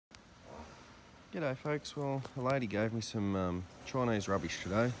G'day folks, well a lady gave me some Chinese rubbish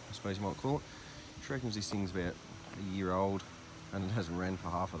today, I suppose you might call it. She reckons this thing's about a year old and it hasn't ran for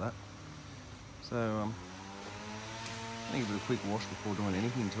half of that. So I think give it a quick wash before doing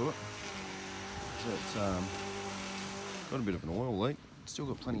anything to it. So it's got a bit of an oil leak, it's still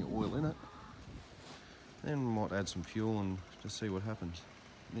got plenty of oil in it. Then we might add some fuel and just see what happens.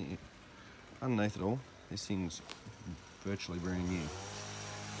 Underneath it all, this thing's virtually brand new.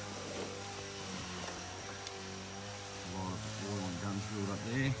 Oil and guns filled up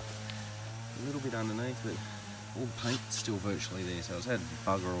there, a little bit underneath, but all the paint's still virtually there, so it's had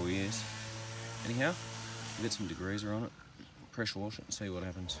bugger all years. Anyhow, we'll get some degreaser on it, pressure wash it and see what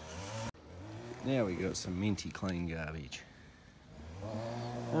happens. Now we got some minty clean garbage.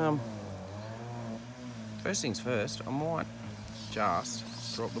 First things first, I might just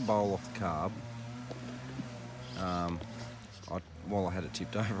drop the bowl off the carb. While I had it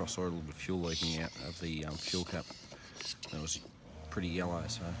tipped over, I saw a little bit of fuel leaking out of the fuel cap. It was pretty yellow,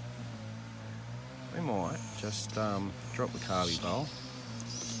 so we might just drop the carby bowl,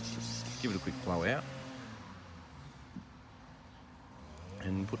 give it a quick blow out,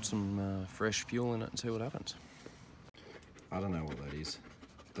 and put some fresh fuel in it and see what happens. I don't know what that is.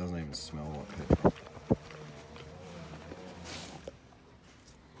 It doesn't even smell like petrol.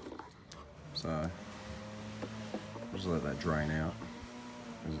 So I'll just let that drain out,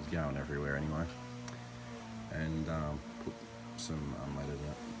 because it's going everywhere anyway. And put some unleaded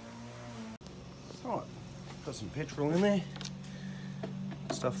out. Alright, got some petrol in there.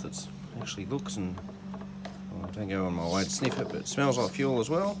 Stuff that's actually looks and well, I don't go on my way to sniff it, but it smells like fuel as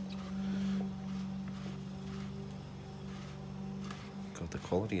well. God, the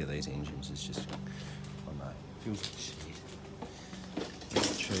quality of these engines is just, I don't know, it feels like shit.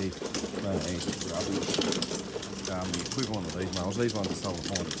 Cheap, no easy rubbish. The equivalent of these mowers, these ones are sold at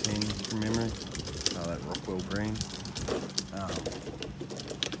 9 to 10 from memory. That Rockwell green.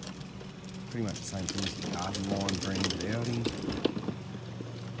 Pretty much the same thing as the Garden line brand at Audi.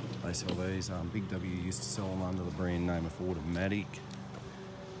 They sell these. Big W used to sell them under the brand name of Automatic.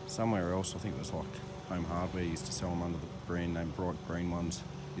 Somewhere else, I think it was like Home Hardware, used to sell them under the brand name bright green ones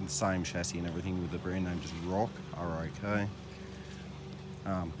in the same chassis and everything with the brand name just Rock, R-O-K.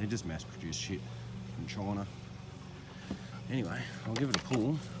 They're just mass-produced shit from China. Anyway, I'll give it a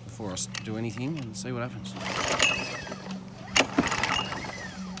pull before I do anything and see what happens.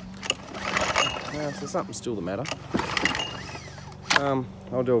 Now, so something's still the matter.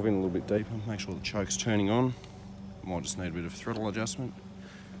 I'll delve in a little bit deeper, make sure the choke's turning on. Might just need a bit of throttle adjustment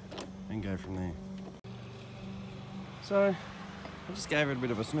and go from there. So, I just gave it a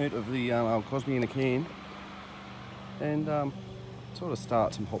bit of a snoot of the old Cosby in a can and sort of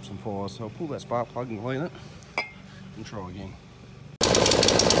starts and pops some fires. So I'll pull that spark plug and clean it and try again.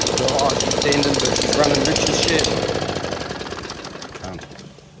 Right, it's ending, but it's running rich as shit. Can't.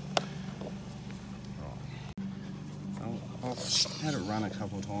 Right. I've had it run a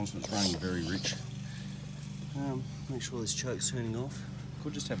couple of times, but it's running very rich. Make sure this choke's turning off.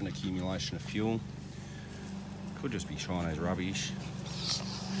 Could just have an accumulation of fuel. Could just be Chinese rubbish.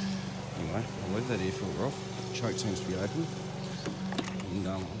 Anyway, I'll leave that air filter off. The choke seems to be open. And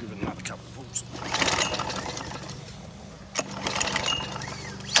I'll give it another couple of pulls.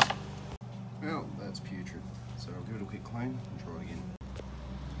 Well, that's putrid. So I'll give it a quick clean and try it again.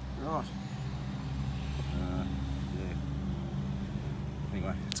 Right. Yeah.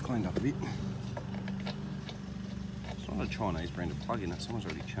 Anyway, it's cleaned up a bit. It's not a Chinese branded plug in it, someone's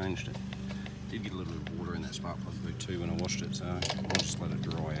already changed it. Did get a little bit of water in that spark plug boot too when I washed it, so I'll just let it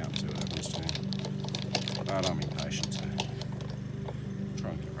dry out and see what happens too. But I'm impatient, so I'll try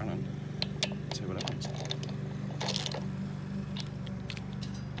and get it running and see what happens.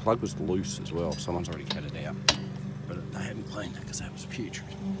 Plug was loose as well, someone's already cut it out, but they hadn't cleaned it because that was putrid.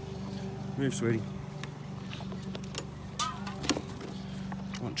 Move, sweetie.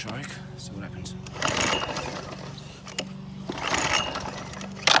 Come on, choke, see what happens.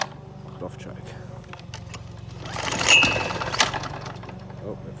 Off choke.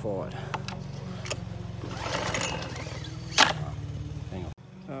 Oh, it fired. Hang on.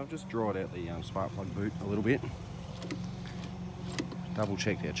 So I've just dried out the spark plug boot a little bit. Double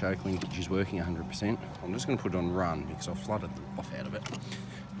checked our choke linkage is working 100%. I'm just going to put it on run because I've flooded the life out of it.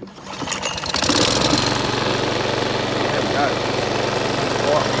 There we go.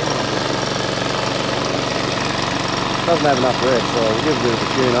 Doesn't have enough rest, so we'll give it a bit of a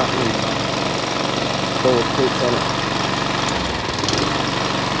tune up and call it quits on it.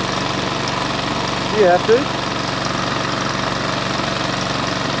 Do you have to?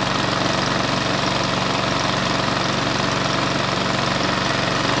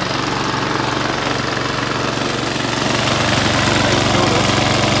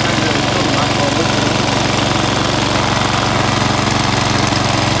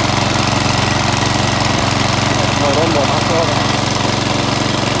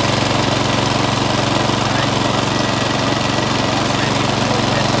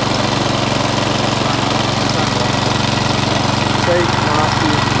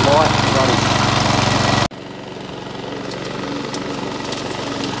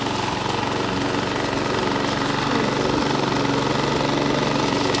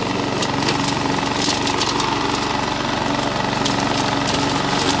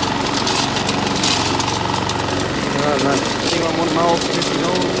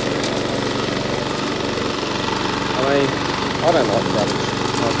 I mean, I don't like rubbish.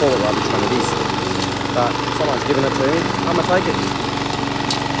 I call it rubbish when it is. But if someone's given it to me, I'm going to take it.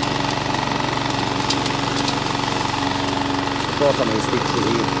 Of course I'm going to stick to it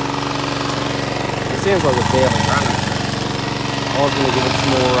here. It sounds like it's barely running. I was going to give it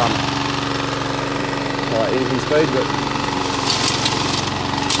some more like engine speed, but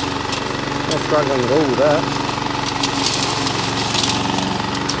I'm not struggling at all with that.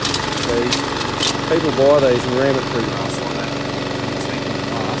 These people buy these and ram it through grass like that. Speaking of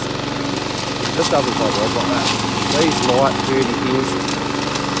grass, it just doesn't quite work like that. These light, dirty things.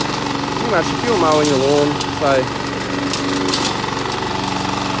 Pretty much, if you're mowing your lawn, say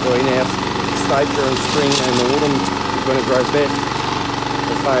greenhouse, stage during spring and the autumn is when it grows best.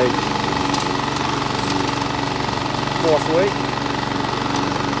 So say twice a week,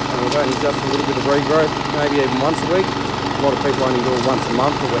 and we've only just a little bit of regrowth, maybe even once a week. A lot of people only do it once a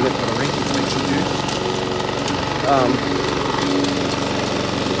month, or when they've got a rent inspection due.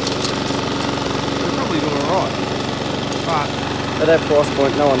 They're probably doing alright, but at that price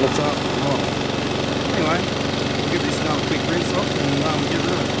point, no one looks after them right. Anyway, we'll give this another quick rinse off and get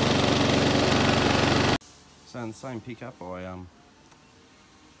rid of it. So in the same pickup, I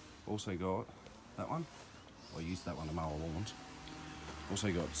also got that one. I used that one to mow lawns.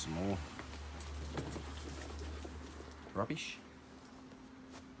 Also got some more rubbish.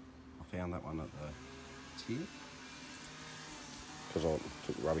 I found that one at the tip because I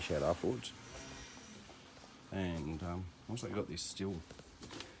took the rubbish out afterwards. And also got this still.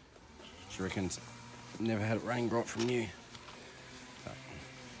 She reckons never had it rain right from new. But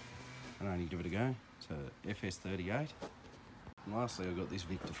I can only give it a go. It's a FS38. And lastly, I got this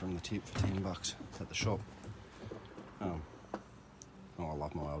Victor from the tip for $10 at the shop. I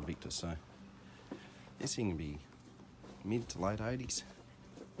love my old Victor, so this thing can be mid to late 80s.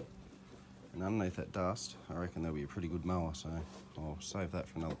 And underneath that dust, I reckon there'll be a pretty good mower, so I'll save that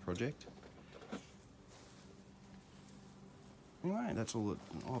for another project. Anyway, that's all that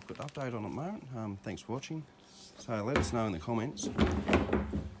I've got to update on at the moment. Thanks for watching. So let us know in the comments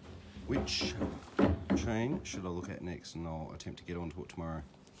which machine should I look at next, and I'll attempt to get onto it tomorrow.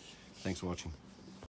 Thanks for watching.